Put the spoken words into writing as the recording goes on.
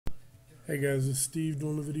Hey guys, it's Steve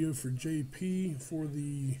doing the video for JP for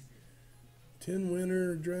the 10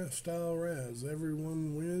 winner draft style Raz.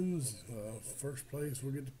 Everyone wins. First place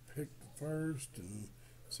will get to pick the first, and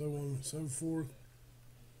so on and so forth.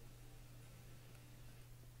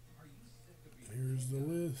 Here's the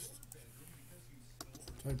list.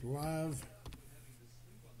 Type live.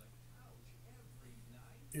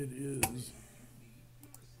 It is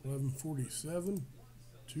 11:47.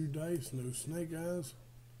 2 dice, no snake eyes.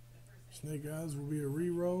 Snake eyes will be a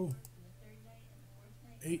reroll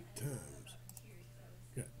 8 times.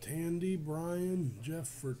 Got Tandy, Brian, Jeff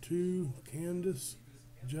for 2, Candace,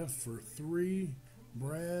 Jeff for 3,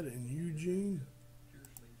 Brad, and Eugene.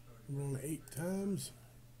 We're going 8 times.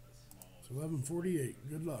 It's 11:48.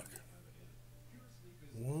 Good luck.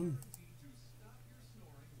 1,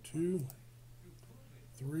 2,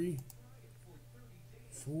 3,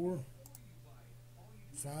 4,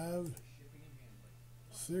 5,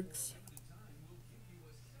 6,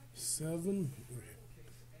 7.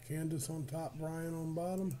 Candace on top, Brian on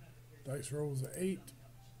bottom. Dice rolls at 8.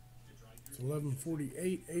 It's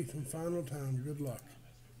 11:48, 8th and final time. Good luck.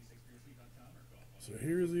 So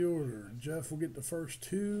here's the order. Jeff will get the first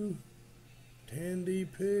 2. Tandy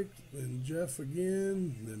picked, then Jeff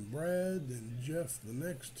again, then Brad, then Jeff the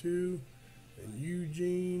next 2, then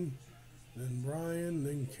Eugene, then Brian,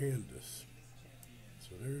 then Candace.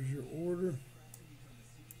 So there's your order.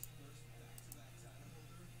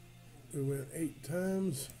 We went 8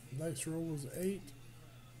 times. Dice roll was 8.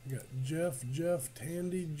 We got Jeff,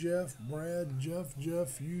 Tandy, Jeff, Brad, Jeff,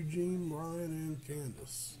 Eugene, Brian, and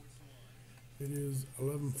Candace. It is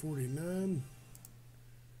 11:49.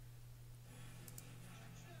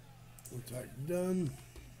 We'll type done.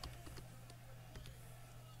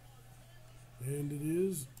 And it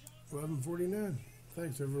is 11:49.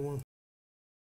 Thanks, everyone.